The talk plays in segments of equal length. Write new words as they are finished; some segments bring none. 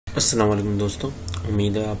अस्सलाम वालेकुम दोस्तों,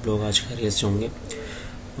 उम्मीद है आप लोग आज खैरियत से होंगे।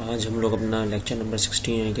 आज हम लोग अपना लेक्चर नंबर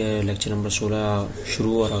 16 के लेक्चर नंबर 16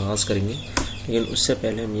 शुरू और आगाज़ करेंगे। लेकिन उससे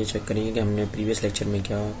पहले हम ये चेक करेंगे कि हमने प्रीवियस लेक्चर में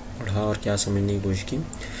क्या पढ़ा और क्या समझने की कोशिश की।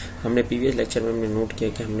 हमने प्रीवियस लेक्चर में हमने नोट किया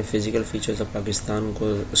कि हमने फ़िज़िकल फीचर्स ऑफ पाकिस्तान को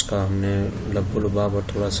उसका हमने लब्बुलुबाब और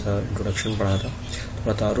थोड़ा सा इंट्रोडक्शन पढ़ा था,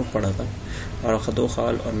 थोड़ा तारुफ पढ़ा था, और ख़दो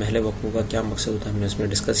खाल और महल वक़ू का क्या मकसद होता है हमने इसमें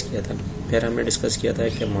डिस्कस किया था। फिर हमने डिस्कस किया था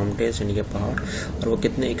कि माउंटेन्स यानी कि पहाड़ और वो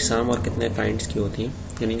कितने इकसाम और कितने काइंड्स की होती हैं,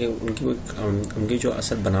 यानी कि उनकी जो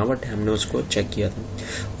असल बनावट है हमने उसको चेक किया था।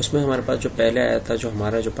 उसमें हमारे पास जो पहले आया था, जो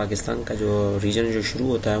हमारा जो पाकिस्तान का जो रीजन जो शुरू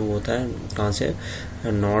होता है वो होता है कहाँ से,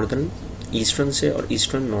 नॉर्दर्न ईस्टर्न से और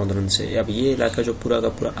ईस्टर्न नॉर्दर्न से। अब ये इलाका जो पूरा का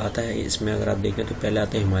पूरा आता है, इसमें अगर आप देखें तो पहले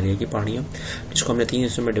आते हैं हिमालय की पहाड़ियाँ, जिसको हमने 3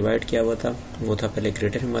 हिस्सों में डिवाइड किया हुआ था। वो था पहले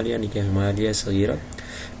ग्रेटर हिमालय यानी कि हिमालय सगीरा,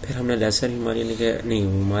 फिर हमने लेसर हिमालय यानी कि नहीं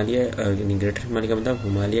हिमालय यानी ग्रेटर हिमालय का मतलब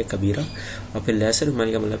हिमालय कबीरा, और फिर लेसर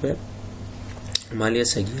हिमालय का मतलब है हिमालय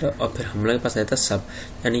सगीरा, और फिर हमारे पास आया था सब,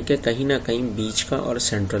 यानी कि कहीं ना कहीं बीच का और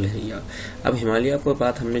सेंट्रल एरिया। अब हिमालय को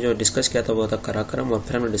बात हमने जो डिस्कस किया था वो था कराकरम, और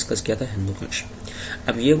फिर हमने डिस्कस किया था हिंदू कुश।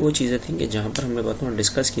 अब ये वो चीज़ें थी कि जहाँ पर हमने बातों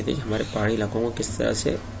डिस्कस की थी कि हमारे पहाड़ी इलाकों को किस तरह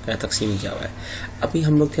से तकसीम किया हुआ है। अभी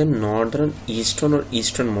हम लोग थे नॉर्दर्न ईस्टर्न और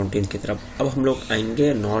ईस्टर्न माउंटेन्स की तरफ। अब हम लोग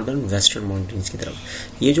आएंगे नॉर्दर्न वेस्टर्न माउंटेन्स की तरफ।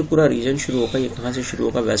 ये जो पूरा रीजन शुरू होगा ये कहाँ से शुरू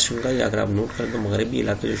होगा, वेस्टर्न का, या अगर आप नोट करें तो मगरबी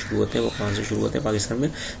इलाके जो शुरू होते हैं वो कहाँ से शुरू होते हैं, पाकिस्तान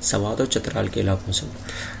में सवात और चतराल के इलाकों से।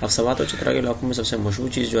 अब सवात और चतराल के इलाकों में सबसे मशहूर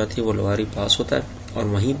चीज़ जो आती है वो लोहारी पास होता है, और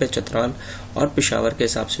वहीं पे चतराल और पेशावर के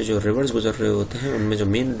हिसाब से जो रिवर्स गुजर रहे होते हैं उनमें जो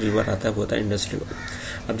मेन रिवर आता है वो होता है इंडस रिवर।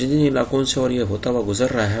 अब जिन जिन इलाकों से और ये होता हुआ गुजर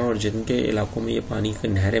रहा है और जिनके इलाकों में ये पानी की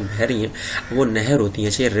नहरें बह रही हैं वो नहर होती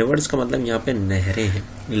हैं। रिवर्स का मतलब यहाँ पे नहरें हैं,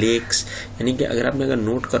 लेक्स, यानी कि अगर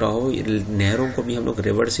नोट करा हो नहरों को भी हम लोग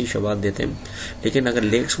रिवर्स ही शबाद देते हैं, लेकिन अगर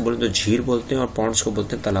लेक्स को बोले तो झील बोलते हैं और पॉन्ड्स को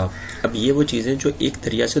बोलते हैं तालाब। अब ये वो चीज़ें जो एक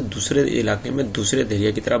दरिया से दूसरे इलाके में दूसरे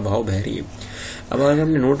दरिया की तरह बहाव बह रही है। अब अगर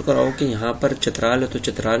हमने नोट करा हो कि यहाँ पर चतराल है तो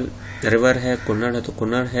चतराल रिवर है, कुन्नड़ है तो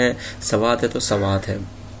कुन्नड़ है, सवात है तो सवात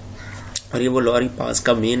है, और ये वो लोहारी पास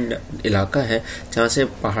का मेन इलाका है जहाँ से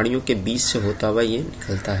पहाड़ियों के बीच से होता हुआ ये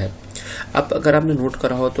निकलता है। अब अगर आपने नोट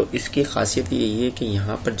करा हो तो इसकी खासियत यही है कि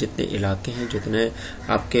यहाँ पर जितने इलाके हैं, जितने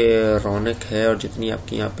आपके रौनक है और जितनी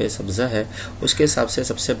आपकी यहाँ पे सब्ज़ा है, उसके हिसाब से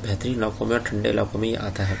सबसे बेहतरीन इलाकों में और ठंडे इलाकों में ये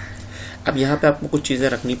आता है। अब यहाँ पे आपको कुछ चीज़ें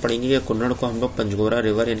रखनी पड़ेंगी कि कुन्नड़ को हम लोग पंजगोरा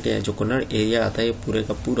रिवर, यानी कि जो कुन्नड़ एरिया आता है ये पूरे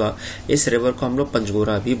का पूरा, इस रिवर को हम लोग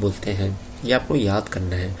पंजगोरा भी बोलते हैं। ये आपको याद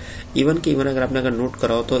करना है। इवन अगर आपने नोट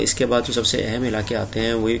कराओ तो इसके बाद जो सबसे अहम इलाके आते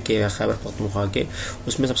हैं वही के खैबर पख्तूनख्वा के,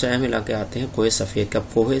 उसमें सबसे अहम इलाके आते हैं कोहे सफ़ेद का।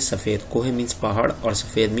 कोहे सफ़ेद, कोहे मीन्स पहाड़ और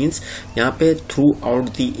सफ़ेद मीन्स यहाँ पे थ्रू आउट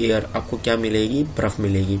दी एयर आपको क्या मिलेगी, बर्फ़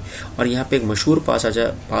मिलेगी। और यहाँ पे एक मशहूर पास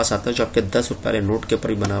आता है जो आपके 10 रुपये वाले नोट के ऊपर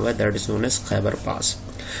ही बना हुआ है, that is known as Khyber पास।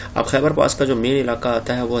 अब खैबर पास का जो मेन इलाका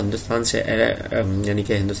आता है वो हिंदुस्तान से, यानी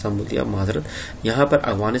कि हिंदुस्तान बोलती है माजरत, यहाँ पर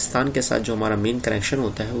अफगानिस्तान के साथ जो हमारा मेन कनेक्शन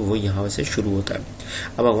होता है वो यहाँ से शुरू होता है।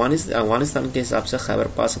 अब अफगानिस्तान के हिसाब से खैबर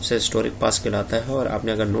पास सबसे हिस्टोरिक पास कहलाता है, और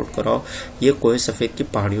आपने अगर नोट कराओ ये कोहे सफ़ेद की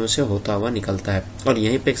पहाड़ियों से होता हुआ निकलता है। और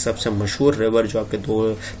यहीं पे एक सबसे मशहूर रिवर जो आपके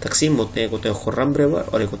 2 तकसीम होते हैं, एक होता है खुर्रम रिवर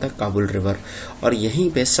और एक होता है काबुल रिवर। और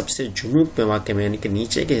यहीं पे सबसे जुनूब पे वाक़े में, यानी कि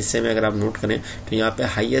नीचे के हिस्से में अगर आप नोट करें तो यहाँ पे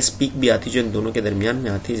हाईएस्ट पीक भी आती है जो इन दोनों के दरमियान में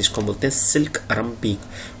आती है, जिसको बोलते हैं सिल्क अरम पीक।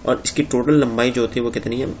 और इसकी टोटल लंबाई जो होती है वो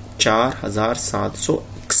कितनी है,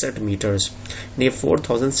 4761 मीटर्स, यानी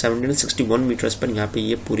 4761 मीटर्स पर यहाँ पे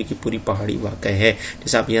ये पूरी की पूरी पहाड़ी वाक़ है।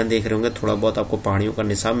 जैसे आप यहाँ देख रहे होंगे थोड़ा बहुत आपको पहाड़ियों का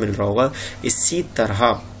निशान मिल रहा होगा, इसी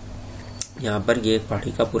तरह यहाँ पर ये एक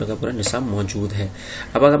पहाड़ी का पूरा निशान मौजूद है।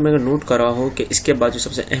 अब अगर मैंने नोट करा हो कि इसके बाद जो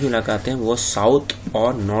सबसे अहम इलाके आते हैं वो साउथ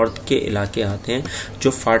और नॉर्थ के इलाके आते हैं,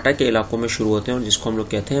 जो फाटा के इलाकों में शुरू होते हैं और जिसको हम लोग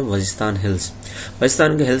कहते हैं वजिस्तान हिल्स।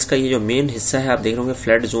 वजिस्तान के हिल्स का ये जो मेन हिस्सा है, आप देख रहे होंगे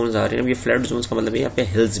फ्लैट जोन्स आ रहे हैं। ये फ्लैट जोन्स का मतलब यहाँ पे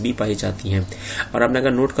हिल्स भी पाई जाती हैं। और आपने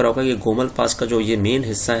अगर नोट करा होगा कि गोमल पास का जो ये मेन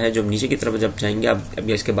हिस्सा है, जो नीचे की तरफ जब जाएंगे आप,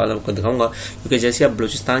 अभी इसके बाद आपको दिखाऊंगा, क्योंकि जैसे आप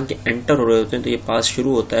बलूचिस्तान के एंटर हो रहे होते हैं तो ये पास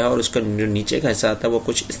शुरू होता है और उसका नीचे का हिस्सा आता है वो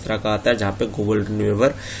कुछ इस तरह का आता है जहाँ पे गोमल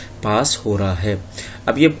रिवर पास हो रहा है।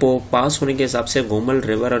 अब ये पास होने के हिसाब से गोमल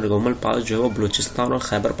रिवर और गोमल पास जो है वो बलूचिस्तान और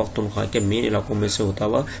खैबर पख्तूनख्वा के मेन इलाकों में से होता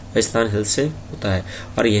हुआ वजिस्तान हिल से होता है,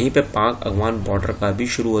 और यहीं पे पाक अफगान बॉर्डर का भी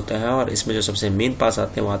शुरू होता है। और इसमें जो सबसे मेन पास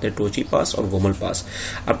आते हैं वो आते हैं टोची पास और गोमल पास।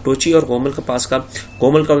 अब टोची और गोमल का पास का,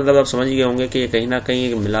 गोमल का मतलब आप समझ गए होंगे कि ये कहीं ना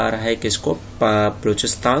कहीं मिला रहा है किसको,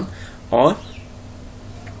 बलूचिस्तान और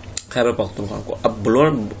खैबर पख्तूनख्वा को। अब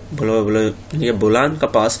बोलान का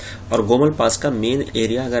पास और गोमल पास का मेन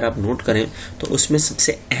एरिया अगर आप नोट करें तो उसमें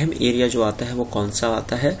सबसे अहम एरिया जो आता है वो कौन सा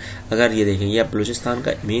आता है, अगर ये देखें ये बलूचिस्तान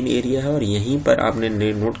का मेन एरिया है। और यहीं पर आपने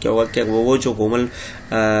नोट किया होगा कि वो जो गोमल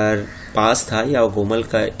पास था या गोमल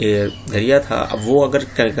का दरिया था, अब वो अगर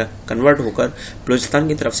कन्वर्ट होकर बलूचिस्तान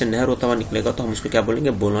की तरफ से नहर होता हुआ निकलेगा तो हम उसको क्या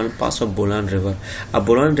बोलेंगे, बोलान पास और बोलान रिवर। अब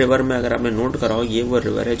बोलान रिवर में अगर आपने नोट करा हो, ये वो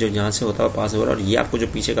रिवर है जो यहाँ से होता हुआ पास हो रहा है, और ये आपको जो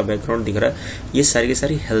पीछे का बैकग्राउंड दिख रहा है ये सारी की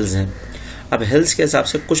सारी हिल्स हैं। अब हिल्स के हिसाब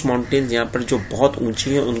से कुछ माउंटेन्स यहाँ पर जो बहुत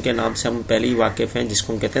ऊंची हैं उनके नाम से हम पहले ही वाकिफ हैं,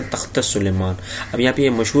 जिसको हम कहते हैं तख्त सुलेमान। अब यहाँ पे ये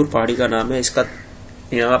मशहूर पहाड़ी का नाम है, इसका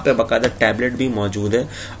यहाँ पे बाकायदा टैबलेट भी मौजूद है।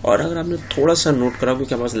 और अगर आपने थोड़ा सा नोट करा,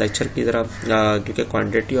 क्योंकि हमारे लेक्चर की तरह क्योंकि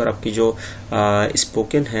क्वांटिटी और आपकी जो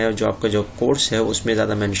स्पोकन है, जो आपका जो कोर्स है उसमें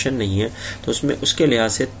ज़्यादा मेंशन नहीं है, तो उसमें उसके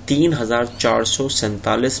लिहाज से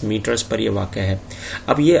 3447 मीटर्स पर यह वाक़ है।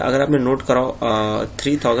 अब ये अगर आपने नोट कराओ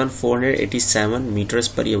 3487 मीटर्स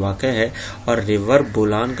पर यह वाक़ है। और रिवर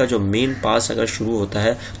बोलान का जो मेन पास अगर शुरू होता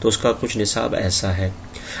है तो उसका कुछ निसाब ऐसा है।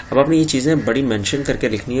 अब आपने ये चीज़ें बड़ी मेंशन करके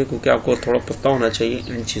लिखनी है, क्योंकि आपको थोड़ा पता होना चाहिए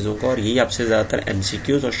इन चीज़ों का, और यही आपसे ज़्यादातर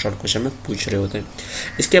MCQs और शॉर्ट क्वेश्चन में पूछ रहे होते हैं।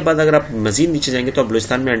 इसके बाद अगर आप मजीद नीचे जाएंगे तो आप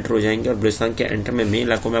बलूचिस्तान में एंटर हो जाएंगे, और बलूचिस्तान के एंटर में मेन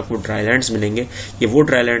इलाकों में आपको ड्राई लैंड्स मिलेंगे। ये वो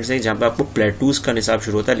ड्राई लैंड्स हैं जहाँ पर आपको प्लेटूज का निसाब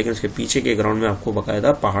शुरू होता है, लेकिन उसके पीछे के ग्राउंड में आपको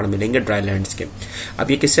बाकायदा पहाड़ मिलेंगे ड्राई लैंड्स के।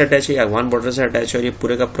 अब ये किससे अटैच है, अफगान बॉर्डर से अटैच है, और ये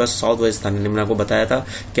पूरे का पूरा साउथ वेस्ट स्थान। मैंने आपको बताया था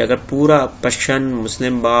कि अगर पूरा पश्चिम,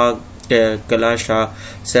 मुस्लिम बाग, कला शाह,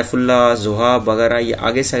 सैफुल्ला, जोहा वगैरह ये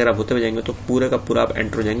आगे से अगर आप होते हुए जाएंगे तो पूरे का पूरा आप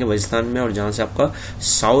एंटर हो जाएंगे वजिस्तान में, और जहाँ से आपका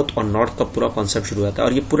साउथ और नॉर्थ का पूरा कॉन्सेप्ट शुरू होता है।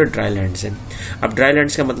 और ये पूरे ड्राई लैंड्स हैं। अब ड्राई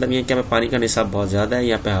लैंड्स का मतलब ये है कि हमें पानी का निसाब बहुत ज़्यादा है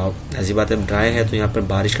यहाँ पे। ऐसी बात है, ड्राई है तो यहाँ पर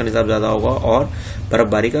बारिश का निसाब ज़्यादा होगा और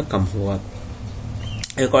बर्फबारी का कम होगा।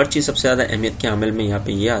 एक और चीज़ सबसे ज़्यादा अहमियत के अमल में यहाँ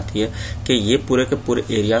पे ये आती है कि ये पूरे के पूरे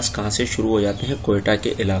एरियाज कहाँ से शुरू हो जाते हैं, कोयटा के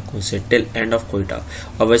इलाकों से टिल एंड ऑफ कोयटा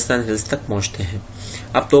और वेस्टर्न हिल्स तक पहुँचते हैं।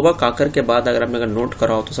 अब तोबा काकर के बाद अगर आपने नोट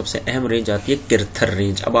करा हो तो सबसे अहम रेंज आती है किरथर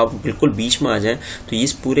रेंज। अब आप बिल्कुल बीच में आ जाएं तो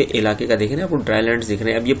इस पूरे इलाके का देख रहे हैं आपको ड्राई लैंड्स दिख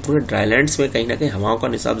रहे हैं। अब ये पूरे ड्राई लैंड्स में कहीं ना कहीं हवाओं का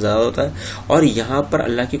निसाब ज़्यादा होता है, और यहाँ पर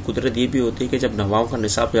अल्लाह की कुदरत ये भी होती है कि जब हवाओं का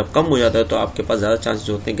निसाब जब कम हो जाता है तो आपके पास ज़्यादा चांसेस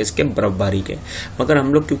होते हैं कि इसके बर्फबारी के। मगर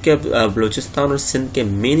हम लोग क्योंकि अब बलूचिस्तान और सिंध के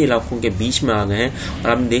मेन इलाकों के बीच में आ गए हैं, और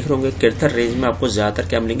आप देख रहे होंगे किरथर रेंज में आपको ज़्यादातर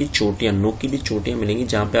क्या मिलेंगी, चोटियाँ, नोकीली चोटियाँ मिलेंगी,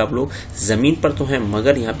 जहाँ पे आप लोग ज़मीन पर तो हैं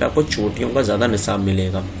मगर यहाँ पे आपको चोटियों का ज़्यादा निसाब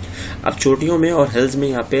मिलेगा। अब चोटियों में और हिल्स में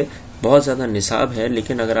यहाँ पे बहुत ज़्यादा निसाब है,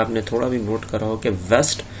 लेकिन अगर आपने थोड़ा भी नोट करा हो कि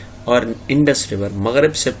वेस्ट और इंडस रिवर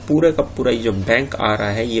मगरब से पूरे का पूरा ये जो बैंक आ रहा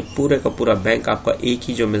है, ये पूरे का पूरा बैंक आपका एक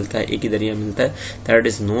ही जो मिलता है, एक ही दरिया मिलता है, that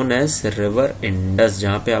is known as river Indus,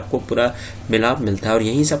 जहाँ पे आपको पूरा मिलाप मिलता है और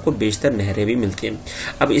यहीं से आपको बेशतर नहरें भी मिलती हैं।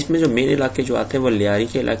 अब इसमें जो मेन इलाके जो आते हैं वो लियारी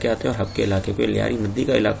के इलाके आते हैं और हब के इलाके को, लियारी नदी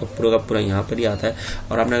का इलाका पूरा का पूरा यहाँ पर ही आता है।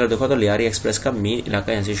 और आपने अगर देखा तो लियारी एक्सप्रेस का मेन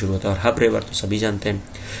इलाका यहाँ से शुरू होता है, और हब रिवर तो सभी जानते हैं।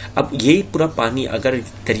 अब यही पूरा पानी अगर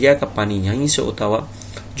दरिया का पानी यहीं से होता हुआ,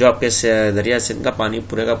 जो आपके दरिया सिंध का पानी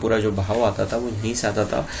पूरे का पूरा जो बहाव आता था वो यहीं से आता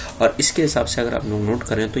था, और इसके हिसाब से अगर आप लोग नोट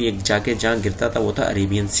करें तो ये जाके जहाँ गिरता था वो था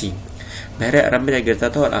अरेबियन सी, बहरे अरब में गिरता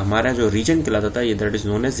था। और हमारा जो रीजन कहलाता था ये that is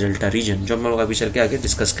known as delta reason, जो हम लोग अभी चल के आगे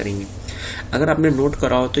डिस्कस करेंगे। अगर आपने नोट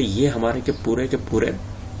करा हो तो ये हमारे के पूरे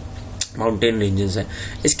माउंटेन रेंजेस हैं।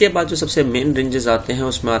 इसके बाद जो सबसे मेन रेंजेस आते हैं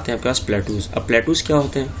उसमें आते हैं आपके पास प्लेटूज। अब प्लेटूज क्या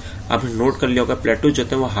होते हैं आपने नोट कर लिया होगा, प्लेटूज जो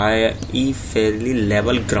होते हैं वो हाई फेयरली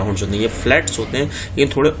लेवल ग्राउंड्स होते हैं। ये फ्लैट्स होते हैं लेकिन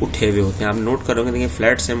थोड़े उठे हुए होते हैं। आप नोट करोगे देखिए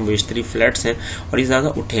फ्लैट्स हैं, बेशतरी फ्लैट्स हैं और ये ज़्यादा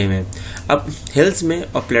उठे हुए हैं। अब हिल्स में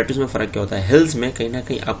और प्लेटूज में फ़र्क क्या होता है, हिल्स में कहीं ना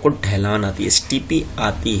कहीं आपको ढलान आती है, स्टीपी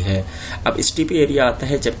आती है। अब स्टीपी एरिया आता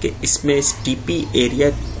है, जबकि इसमें स्टीपी एरिया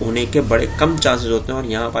होने के बड़े कम चांसेस होते हैं और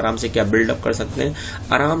यहाँ पर आराम से क्या बिल्डअप कर सकते हैं,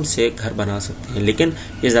 आराम से घर बना सकते हैं। लेकिन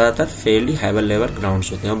ये ज़्यादातर फेयरली हाई लेवल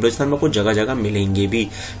ग्राउंड्स होते हैं। बलूचिस्तान में कुछ जगह जगह मिलेंगे भी,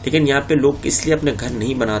 लेकिन यहाँ पे लोग इसलिए अपने घर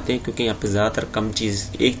नहीं बनाते हैं क्योंकि यहाँ पे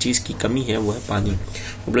ज़्यादातर एक चीज़ की कमी है, वो है पानी।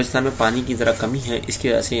 बलूचिस्तान में पानी की ज़रा कमी है, इसकी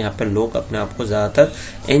वजह से यहाँ पर लोग अपने आप को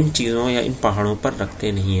ज़्यादातर इन चीज़ों या इन पहाड़ों पर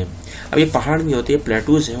रखते नहीं हैं। अब ये पहाड़ नहीं होते, ये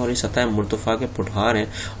प्लेटूज हैं और ये सतह मुर्तफा के पठार हैं,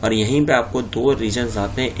 और यहीं पे आपको दो रीजन्स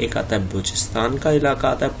आते हैं। एक आता है बलूचिस्तान का इलाका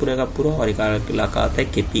आता है पूरे का पूरा, और एक इलाका आता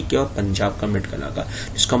है KP और पंजाब का मिड का इलाका,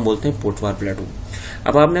 जिसको हम बोलते हैं पोटवार प्लेटू।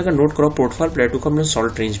 अब आपने अगर नोट करो पोटवार प्लेटू को हमने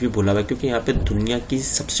सॉल्ट रेंज भी बोला हुआ है, क्योंकि यहाँ पे दुनिया की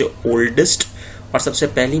सबसे ओल्डेस्ट और सबसे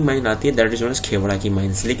पहली माइन आती है, that is known as Khewra की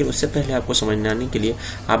माइंस। लेकिन उससे पहले आपको समझने आने के लिए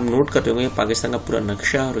आप नोट करते होंगे पाकिस्तान का पूरा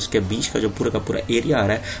नक्शा और उसके बीच का जो पूरा का पूरा एरिया आ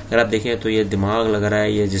रहा है, अगर आप देखें तो ये दिमाग लग रहा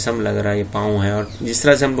है, ये जिस्म लग रहा है, ये पाँव है, और जिस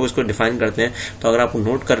तरह से हम लोग इसको डिफाइन करते हैं, तो अगर आप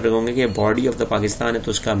नोट कर रहे होंगे कि बॉडी ऑफ द पाकिस्तान है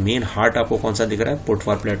तो उसका मेन हार्ट आपको कौन सा दिख रहा है,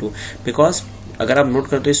 पोटवार प्लेटू। बिकॉज अगर आप नोट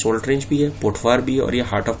करते हैं सोल्ट रेंज भी है, पोटवार भी है और ये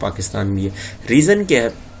हार्ट ऑफ पाकिस्तान भी है। रीज़न क्या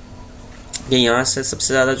है कि यहाँ से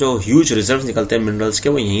सबसे ज़्यादा जो ह्यूज रिजर्व्स निकलते हैं मिनरल्स के,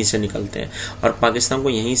 वो यहीं से निकलते हैं, और पाकिस्तान को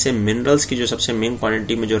यहीं से मिनरल्स की जो सबसे मेन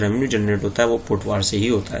क्वांटिटी में जो रेवेन्यू जनरेट होता है वो पोटवार से ही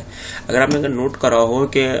होता है। अगर आपने नोट करा हो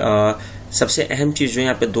कि सबसे अहम चीज़ जो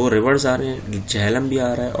यहाँ पे 2 रिवर्स आ रहे हैं, झेलम भी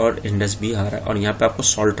आ रहा है और इंडस भी आ रहा है, और यहाँ पे आपको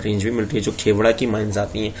सॉल्ट रेंज भी मिल रही है जो खेवड़ा की माइंस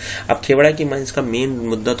आती हैं। अब खेवड़ा की माइंस का मेन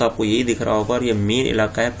मुद्दा तो आपको यही दिख रहा होगा, और ये मेन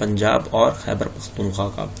इलाका है पंजाब और खैबर पख्तूनख्वा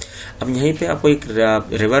का। अब यहीं पे आपको एक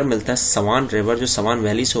रिवर मिलता है सवान रिवर, जो सवान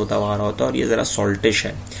वैली से होता हुआ आ रहा होता है, और ये ज़रा सॉल्टिश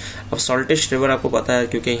है। अब सॉल्टिश रिवर आपको पता है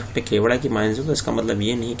क्योंकि यहाँ पे खेवड़ा की माइंस है, तो इसका मतलब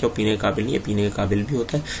ये नहीं कि वो पीने के काबिल नहीं है, पीने के काबिल भी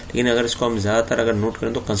होता है, लेकिन अगर इसको हम ज़्यादातर अगर नोट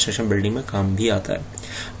करें तो कंस्ट्रक्शन बिल्डिंग में काम भी आता है।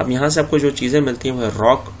 अब यहाँ से आपको जो चीज़ें मिलती हैं वो है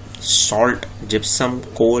रॉक, सॉल्ट, जिप्सम,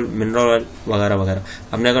 कोल, मिनरल ऑयल वगैरह वगैरह।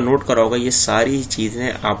 हमने अगर नोट करा होगा ये सारी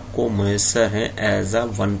चीज़ें आपको मुयसर हैं एज अ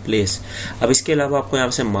वन प्लेस। अब इसके अलावा आपको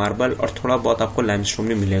यहाँ से मार्बल और थोड़ा बहुत आपको लाइमस्टोन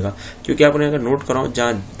भी मिलेगा, क्योंकि आपने अगर नोट करा हो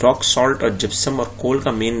जहाँ रॉक, सॉल्ट और जिप्सम और कोल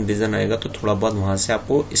का मेन रीजन आएगा तो थोड़ा बहुत वहाँ से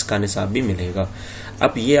आपको इसका निसाब भी मिलेगा।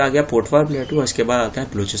 अब ये आ गया पोटवार प्लेटू, और इसके बाद आता है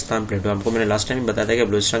बलूचिस्तान प्लेटू। आपको मैंने लास्ट टाइम बताया था कि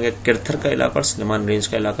बलूचिस्तान के किरथर का इलाका और सलेमान रेंज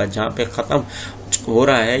का इलाका जहाँ पे ख़त्म हो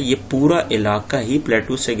रहा है, ये पूरा इलाका ही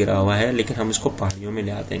प्लेटू से घिरा हुआ है, लेकिन हम इसको पहाड़ियों में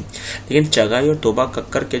ले आते हैं। लेकिन चगाई और तोबा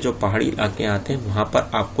कक्कर के जो पहाड़ी इलाके आते हैं वहाँ पर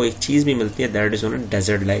आपको एक चीज़ भी मिलती है, that is on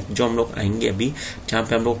desert like. जो हम लोग आएंगे अभी, जहाँ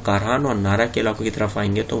पे हम लोग कारहान और नारा के इलाकों की तरफ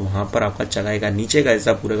आएंगे, तो वहाँ पर आपका चगाई का नीचे का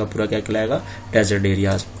हिस्सा पूरे का पूरा क्या कहलाएगा, डेजर्ट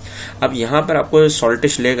एरियाज। अब यहाँ पर आपको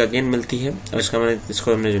सॉल्टिश लेक अगेन मिलती है, और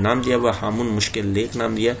इसको हमने जो नाम दिया वो हामुन मुश्किल लेक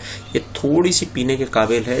नाम दिया। ये थोड़ी सी पीने के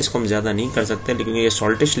काबिल है, इसको हम ज़्यादा नहीं कर सकते, लेकिन ये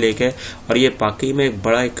सॉल्टिश लेक है और ये पाकी में एक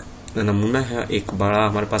बड़ा एक नमूना है, एक बड़ा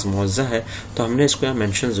हमारे पास मुआवजा है, तो हमने इसको यहाँ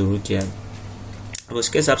मेंशन ज़रूर किया है। अब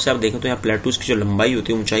उसके हिसाब से आप देखें तो यहाँ प्लेटूज की जो लंबाई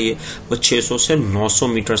होती है, ऊंचाई है, वो 600 से 900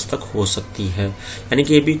 मीटर्स तक हो सकती है। यानी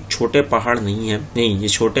कि ये भी छोटे पहाड़ नहीं है, नहीं ये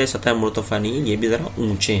छोटे सतह मुर्तफा नहीं है, ये भी ज़रा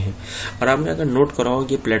ऊंचे हैं। और आपने अगर नोट करा हो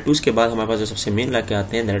कि प्लेटूज के बाद हमारे पास जो सबसे मेन इलाके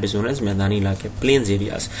आते हैं, दैट इज नोन एज मैदानी इलाके, प्लेन्स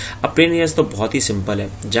एरियाज। अब प्लेन एरियाज तो बहुत ही सिंपल है,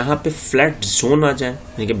 जहाँ पे फ्लैट जोन आ जाए,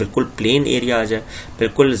 यानी कि बिल्कुल प्लेन एरिया आ जाए,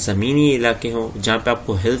 बिल्कुल ज़मीनी इलाके हों, जहाँ पे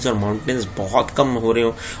आपको हिल्स और माउंटेन्स बहुत कम हो रहे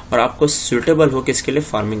हों, और आपको सूटेबल हो किसके लिए,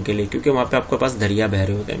 फार्मिंग के लिए, क्योंकि वहाँ पे आपके पास दरिया बह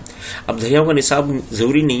रहे होते हैं। अब दरियाओं का निसाब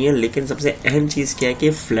जरूरी नहीं है, लेकिन सबसे अहम चीज क्या है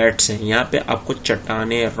कि फ्लैट्स हैं, यहाँ पे आपको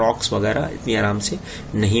चट्टाने, रॉक्स वगैरह इतनी आराम से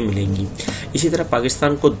नहीं मिलेंगी। इसी तरह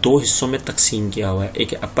पाकिस्तान को 2 हिस्सों में तकसीम किया हुआ है,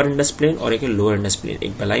 एक अपर इंडस प्लेन और एक लोअर इंडस प्लेन,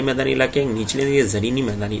 एक बलाई मैदानी इलाके, एक निचले जरीनी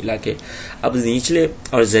मैदानी इलाके। अब निचले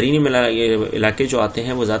और जरीनी इलाके जो आते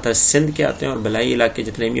हैं वो ज्यादातर सिंध के आते हैं, और बलाई इलाके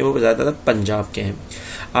जितने भी वो ज्यादातर पंजाब के हैं।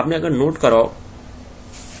 आपने अगर नोट कराओ,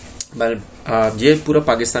 ये पूरा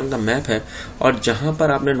पाकिस्तान का मैप है, और जहां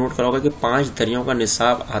पर आपने नोट करा होगा कि 5 दरियाओं का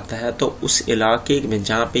निसाब आता है, तो उस इलाके में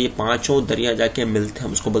जहां पे ये 5 दरिया जाके मिलते हैं,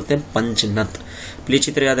 हम उसको बोलते हैं पंजनत। प्लीज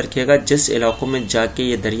अच्छी तरह याद रखिएगा, जिस इलाकों में जाके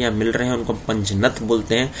ये दरिया मिल रहे हैं उनको पंजनत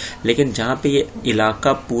बोलते हैं, लेकिन जहां पे ये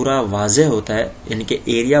इलाका पूरा वाज़ेह होता है, यानी कि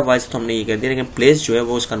एरिया वाइज तो हमने ये कह दिया, लेकिन प्लेस जो है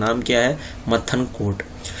वो उसका नाम क्या है, मथन कोट।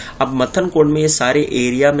 अब मथन कोट में ये सारे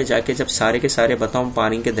एरिया में जाके जब सारे के सारे बताऊं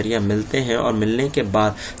पानी के दरिया मिलते हैं, और मिलने के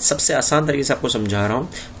बाद सबसे आसान तरीके से आपको समझा रहा हूं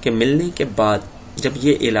कि मिलने के बाद जब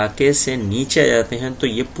ये इलाके से नीचे आ जाते हैं, तो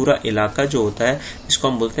ये पूरा इलाका जो होता है इसको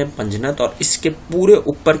हम बोलते हैं पंजनत, और इसके पूरे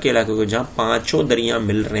ऊपर के इलाके को जहाँ 5 दरिया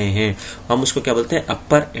मिल रहे हैं हम उसको क्या बोलते हैं,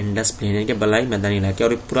 अपर इंडस प्लेन, यानी कि बलाई मैदानी इलाके।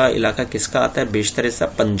 और ये पूरा इलाका किसका आता है, बेशतर हिस्सा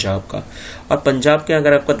पंजाब का। और पंजाब के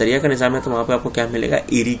अगर आपका दरिया का निज़ाम है तो वहाँ पर आपको क्या मिलेगा,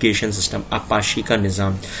 इरीगेशन सिस्टम, आपाशी का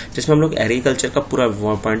निज़ाम, जिसमें हम लोग एग्रीकल्चर का पूरा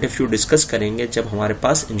पॉइंट ऑफ व्यू डिस्कस करेंगे जब हमारे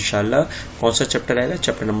पास इंशाल्लाह कौन सा चैप्टर आएगा,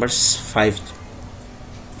 चैप्टर नंबर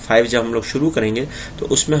 5 जब हम लोग शुरू करेंगे, तो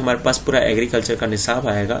उसमें हमारे पास पूरा एग्रीकल्चर का निसाब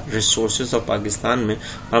आएगा रिसोर्सेज ऑफ पाकिस्तान में,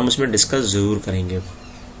 और हम उसमें डिस्कस जरूर करेंगे।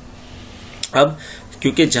 अब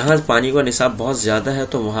क्योंकि जहाँ पानी का निसाब बहुत ज़्यादा है,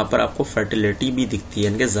 तो वहाँ पर आपको फर्टिलिटी भी दिखती है,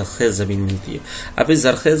 यानी कि ज़रख़ेज़ ज़मीन मिलती है। अब इस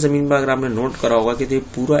ज़रख़ेज़ ज़मीन पर अगर आपने नोट करा होगा कि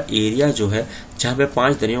पूरा एरिया जो है जहाँ पे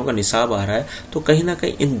 5 दरियाओं का निसाब आ रहा है, तो कहीं ना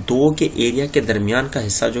कहीं इन 2 के एरिया के दरमियान का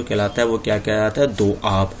हिस्सा जो कहलाता है वो क्या कहलाता है, 2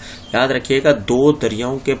 आब। याद रखिएगा, 2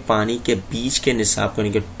 दरियाओं के पानी के बीच के निसाब को,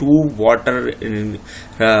 यानी कि 2 water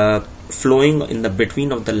flowing in the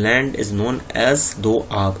between of the land is known as 2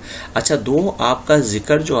 आब। अच्छा, 2 आब का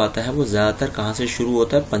जिक्र जो आता है वो ज्यादातर कहाँ से शुरू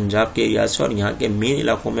होता है, पंजाब के एरिया से, और यहाँ के मेन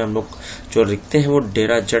इलाकों में हम लोग जो लिखते हैं वो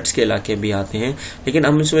डेरा जट्स के इलाके भी आते हैं, लेकिन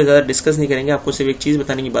हम इसमें ज्यादा डिस्कस नहीं करेंगे। आपको सिर्फ एक चीज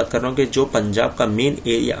बताने की बात कर रहा हूँ कि जो पंजाब का मेन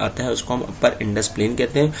एरिया आता है उसको हम अपर इंडस प्लेन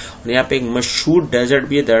कहते हैं, और यहाँ पे एक मशहूर डेजर्ट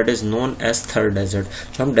भी है, दैट इज नोन एज थर डेजर्ट,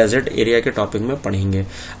 जो हम डेजर्ट एरिया के टॉपिक में पढ़ेंगे।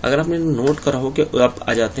 अगर आपने नोट करा हो कि अब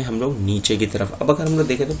आ जाते हैं हम लोग नीचे की तरफ। अब अगर हम लोग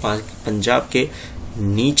देखें तो पंजाब के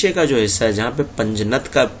नीचे का जो हिस्सा है, जहाँ पे पंजनत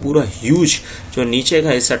का पूरा ह्यूज जो नीचे का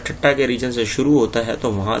हिस्सा ठट्टा के रीजन से शुरू होता है,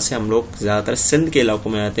 तो वहां से हम लोग ज्यादातर सिंध के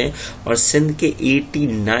इलाकों में आते हैं, और सिंध के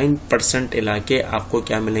 89% इलाके आपको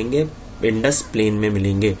क्या मिलेंगे, इंडस प्लेन में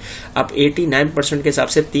मिलेंगे। अब 89% के हिसाब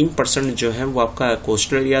से 3% जो है वो आपका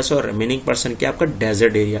कोस्टल एरिया से और रिमेनिंग % क्या आपका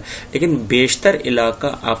डेजर्ट एरिया। लेकिन बेशतर इलाका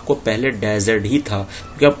आपको पहले डेजर्ट ही था,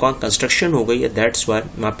 क्योंकि अब वहाँ कंस्ट्रक्शन हो गई है, दैट्स वाई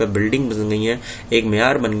वहाँ पे बिल्डिंग बन गई है, एक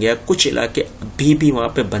मेयार बन गया, कुछ इलाके अभी भी वहाँ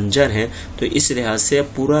पे बंजर हैं। तो इस लिहाज से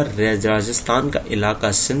पूरा राजस्थान का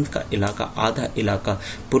इलाका, सिंध का इलाका, आधा इलाका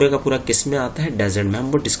पूरे का पूरा किस में आता है, डेजर्ट में।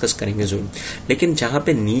 हम वो डिस्कस करेंगे जरूर। लेकिन जहाँ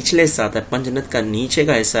पे निचले हिस्सा आता है, पंचनद का नीचे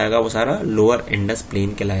का हिस्सा आएगा, वो सारा लोअर इंडस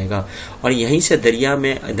प्लेन कहलाएगा। और यहीं से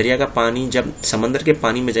दरिया का पानी जब समंदर के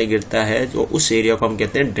पानी में जाए गिरता है तो उस एरिया को हम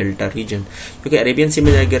कहते हैं डेल्टा रीजन, क्योंकि अरेबियन सी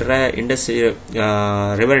में जाए गिर रहा है इंडस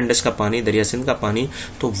रिवर इंडस का पानी, दरिया सिंध का पानी,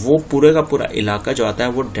 तो वो पूरे का पूरा इलाका जो आता है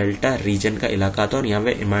वो डेल्टा रीजन का इलाका आता है। और यहाँ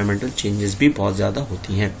पे एनवायरमेंटल चेंजेस भी बहुत ज्यादा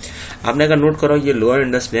होती हैं। आपने अगर नोट करो ये लोअर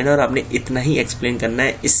इंडस प्लेन है और आपने इतना ही एक्सप्लेन करना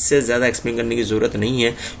है, इससे ज्यादा एक्सप्लेन करने की जरूरत नहीं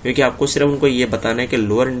है, क्योंकि आपको सिर्फ उनको ये बताना है कि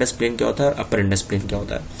लोअर इंडस प्लेन क्या होता है और अपर इंडस प्लेन क्या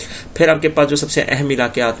होता है। फिर आपके पास जो सबसे अहम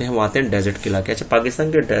इलाके आते हैं वो आते हैं डेजर्ट के इलाके। अच्छा,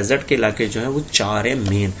 पाकिस्तान के डेजर्ट के इलाके जो है वो 4 है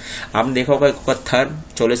मेन। आपने देखा होगा, एक होगा थर,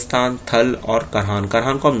 चोलिस्तान, थल और करहान।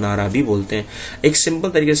 करहान को हम नारा भी बोलते हैं। एक सिंपल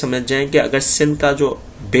तरीके से समझ जाएं कि अगर सिंध का जो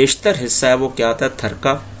बेशतर हिस्सा है वो क्या आता है, थर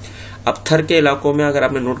का। अब थर के इलाकों में अगर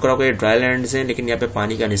आपने नोट करा होगा ये ड्राई लैंड्स हैं, लेकिन यहाँ पे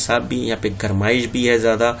पानी का निसाब भी, यहाँ पे गर्माइश भी है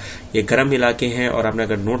ज्यादा, ये गर्म इलाके हैं। और आपने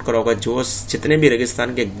अगर नोट करा होगा जो जितने भी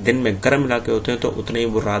रेगिस्तान के दिन में गर्म इलाके होते हैं तो उतने ही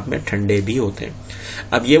वो रात में ठंडे भी होते हैं।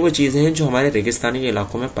 अब ये वो चीजें हैं जो हमारे रेगिस्तानी के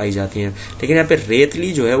इलाकों में पाई जाती हैं। लेकिन यहाँ पे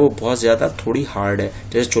रेतली जो है वो बहुत ज्यादा थोड़ी हार्ड है।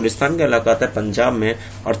 जैसे चोलिस्तान का इलाका आता है पंजाब में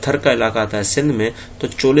और थर का इलाका आता है सिंध में, तो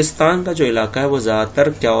चोलिस्तान का जो इलाका है वो ज्यादातर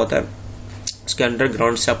क्या होता है, उसके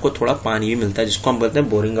अंडरग्राउंड से आपको थोड़ा पानी भी मिलता है, जिसको हम बोलते हैं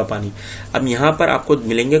बोरिंग का पानी। अब यहाँ पर आपको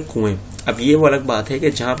मिलेंगे कुएं। अब ये वो अलग बात है कि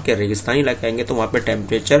जहाँ आपके रेगिस्तानी इलाके आएंगे तो वहाँ पे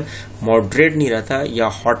टेम्परेचर मॉडरेट नहीं रहता, या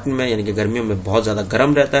हॉट में यानी कि गर्मियों में बहुत ज्यादा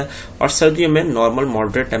गर्म रहता है और सर्दियों में नॉर्मल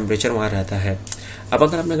मॉडरेट टेम्परेचर वहाँ रहता है। अब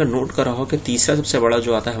अगर आपने नोट करा हो कि तीसरा सबसे बड़ा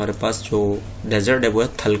जो आता है हमारे पास जो डेजर्ट है वो है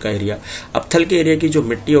थल का एरिया। अब थल के एरिया की जो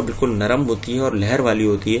मिट्टी है वो बिल्कुल नरम होती है और लहर वाली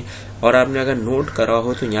होती है। और आपने अगर नोट करा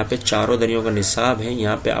हो तो यहाँ पे चारों दरियों का निसाब है,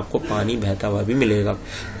 यहाँ पे आपको पानी बहता हुआ भी मिलेगा,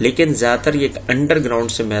 लेकिन ज्यादातर ये अंडरग्राउंड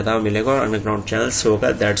से बहता हुआ मिलेगा और अंडरग्राउंड चैनल से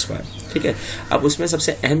होगा, दैट्स वाई। ठीक है। अब उसमें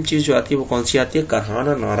सबसे अहम चीज जो आती है वो कौन सी आती है, करहान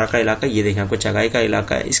और नारा का इलाका। ये देखें आपको चगाई का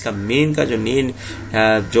इलाका है। इसका मेन का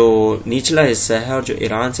जो निचला हिस्सा है और जो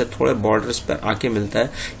ईरान से थोड़े बॉर्डर्स पर आके मिलता है,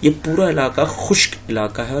 ये पूरा इलाका खुश्क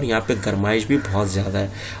इलाका है और यहाँ पे गर्माइश भी बहुत ज्यादा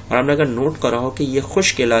है। और आपने अगर नोट करा हो कि ये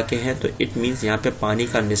खुश्क इलाके हैं तो इट मीन्स यहाँ पे पानी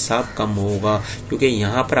का निसाब कम होगा, क्योंकि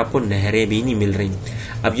यहाँ पर आपको नहरें भी नहीं मिल रही।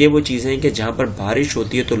 अब ये वो चीजें हैं कि जहाँ पर बारिश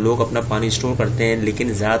होती है तो लोग अपना पानी स्टोर करते हैं,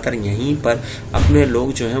 लेकिन ज्यादातर यहीं पर अपने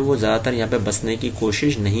लोग जो हैं वो ज्यादातर यहाँ पे बसने की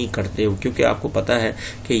कोशिश नहीं करते, क्योंकि आपको पता है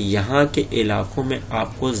कि यहाँ के इलाकों में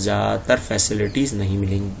आपको ज्यादातर फैसिलिटीज नहीं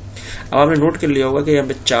मिलेंगी। अब आपने नोट कर लिया होगा कि यहाँ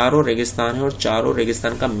पे चारों रेगिस्तान है और चारों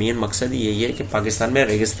रेगिस्तान का मेन मकसद यही है कि पाकिस्तान में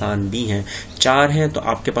रेगिस्तान भी हैं, 4 हैं। तो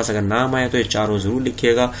आपके पास अगर नाम आए तो ये चारों जरूर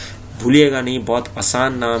लिखिएगा, भूलिएगा नहीं, बहुत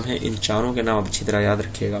आसान नाम है, इन चारों के नाम आप अच्छी तरह याद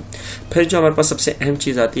रखिएगा। फिर जो हमारे पास सबसे अहम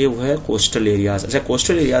चीज आती है वो है कोस्टल एरियाज। अच्छा,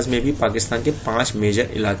 कोस्टल एरियाज में भी पाकिस्तान के 5 मेजर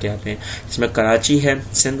इलाके आते हैं, जिसमें कराची है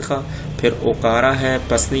सिंध का, फिर ओकारा है,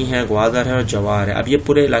 पसनी है, ग्वादर है और जवार है। अब ये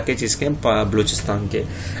पूरे इलाके जिसके हैं बलूचिस्तान के।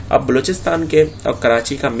 अब बलूचिस्तान के और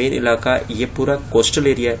कराची का मेन इलाका ये पूरा कोस्टल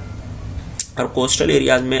एरिया है। और कोस्टल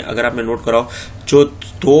एरियाज में अगर आपने नोट कराओ जो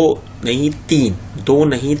दो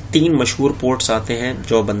नहीं तीन मशहूर पोर्ट्स आते हैं,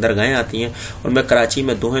 जो बंदरगाहें आती हैं, उनमें कराची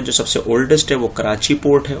में 2 हैं। जो सबसे ओल्डेस्ट है वो कराची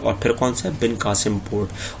पोर्ट है और फिर कौन सा है, बिन कासिम पोर्ट,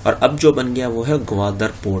 और अब जो बन गया वो है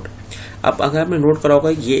ग्वादर पोर्ट। अब अगर आपने नोट करा होगा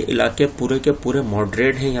ये इलाके पूरे के पूरे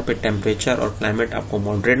मॉडरेट हैं, यहाँ पे टेम्परेचर और क्लाइमेट आपको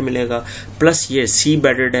मॉडरेट मिलेगा, प्लस ये सी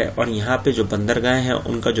बेडेड है। और यहाँ पे जो बंदरगाहें हैं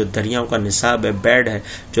उनका जो दरियाओं का निसाब है, बेड है,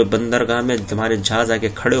 जो बंदरगाह में हमारे जहाज आके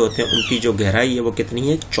खड़े होते हैं उनकी जो गहराई है वो कितनी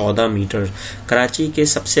है, 14 मीटर। कराची के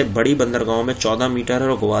सबसे बड़ी बंदरगाहों में 14 मीटर है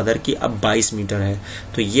और ग्वादर की अब 22 मीटर है।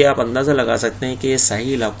 तो ये आप अंदाजा लगा सकते हैं कि ये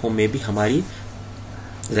सही इलाकों में भी हमारी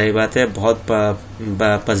जाहिर बात है बहुत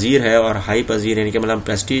पजीर है और हाई पजीर यानी कि मतलब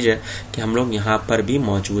प्रेस्टीज है कि हम लोग यहाँ पर भी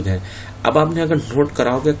मौजूद हैं। अब आपने अगर नोट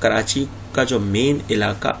करा हो कि कराची का जो मेन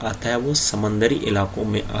इलाका आता है वो समंदरी इलाकों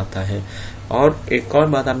में आता है। और एक और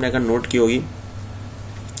बात आपने अगर नोट की होगी,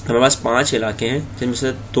 हमारे पास 5 इलाके हैं जिनमें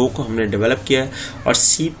से 2 को हमने डेवलप किया है। और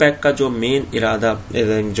सी पैक का जो मेन इरादा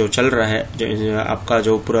जो चल रहा है, जो आपका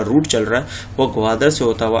जो पूरा रूट चल रहा है वो ग्वादर से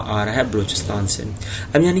होता हुआ आ रहा है बलूचिस्तान से।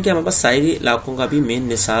 अब यानी कि हमारे पास सारी इलाकों का भी मेन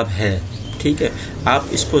निसाब है। ठीक है, आप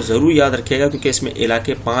इसको जरूर याद रखिएगा क्योंकि इसमें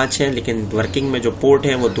इलाके 5 हैं, लेकिन वर्किंग में जो पोर्ट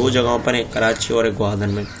हैं वो 2 जगहों पर हैं, कराची और ग्वादर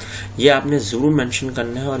में। ये आपने जरूर मेंशन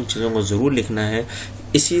करना है और इन चीज़ों को जरूर लिखना है।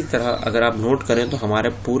 इसी तरह अगर आप नोट करें तो हमारे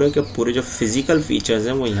पूरे के पूरे जो फिजिकल फीचर्स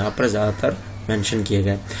हैं वो यहाँ पर ज़्यादातर मेंशन किए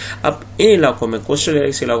गए। अब इन इलाकों में, कोस्टल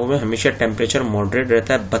एरिया इलाकों में हमेशा टेम्परेचर मॉडरेट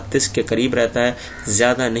रहता है, 32 के करीब रहता है,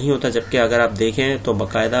 ज़्यादा नहीं होता। जबकि अगर आप देखें तो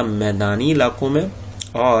बाकायदा मैदानी इलाकों में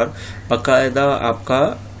और बाकायदा आपका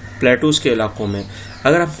प्लेटूज के इलाकों में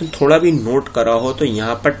अगर आपने थोड़ा भी नोट करा हो तो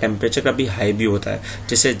यहाँ पर टेम्परेचर का भी हाई भी होता है।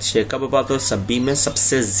 जैसे जेकबाबाद और सब्बी में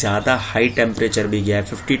सबसे ज़्यादा हाई टेम्परेचर भी गया है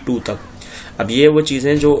 52 तक। अब ये वो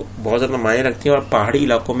चीज़ें जो बहुत ज़्यादा मायने रखती हैं। और पहाड़ी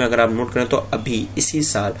इलाकों में अगर आप नोट करें तो अभी इसी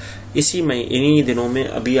साल इन्हीं दिनों में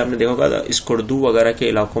अभी आपने देखा होगा स्कुर्दू वगैरह के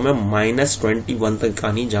इलाकों में -21 तक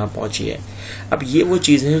कहानी जहाँ पहुंची है। अब ये वो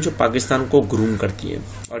चीज़ें हैं जो पाकिस्तान को ग्रूम करती है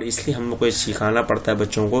और इसलिए हम लोग को सिखाना पड़ता है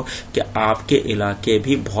बच्चों को कि आपके इलाके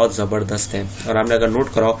भी बहुत ज़बरदस्त हैं। और आपने अगर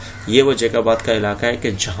नोट कराओ ये वो जैकाबाद का इलाका है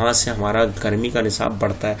कि जहाँ से हमारा गर्मी का निसाब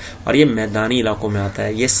बढ़ता है और ये मैदानी इलाकों में आता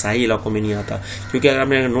है, ये सही इलाकों में नहीं आता। क्योंकि अगर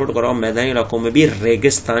आपने नोट कराओ मैदानी इलाकों में भी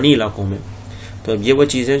रेगिस्तानी इलाकों में, तो ये वो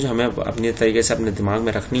चीज़ें जो हमें अपने तरीके से अपने दिमाग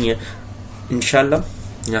में रखनी है। इंशाल्लाह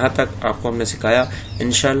यहाँ तक आपको हमने सिखाया।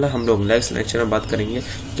 इंशाल्लाह हम लोग नेक्स्ट लेक्चर में बात करेंगे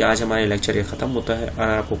कि आज हमारे लेक्चर ये ख़त्म होता है। अगर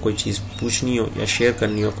आपको कोई चीज़ पूछनी हो या शेयर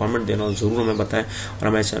करनी हो, कमेंट देना हो, ज़रूर हमें बताएं और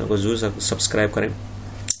हमारे चैनल को ज़रूर सब्सक्राइब करें।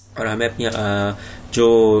 और हमें अपनी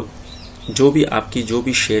जो भी आपकी जो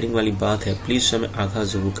भी शेयरिंग वाली बात है प्लीज़ हमें आगाह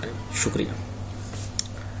ज़रूर करें। शुक्रिया।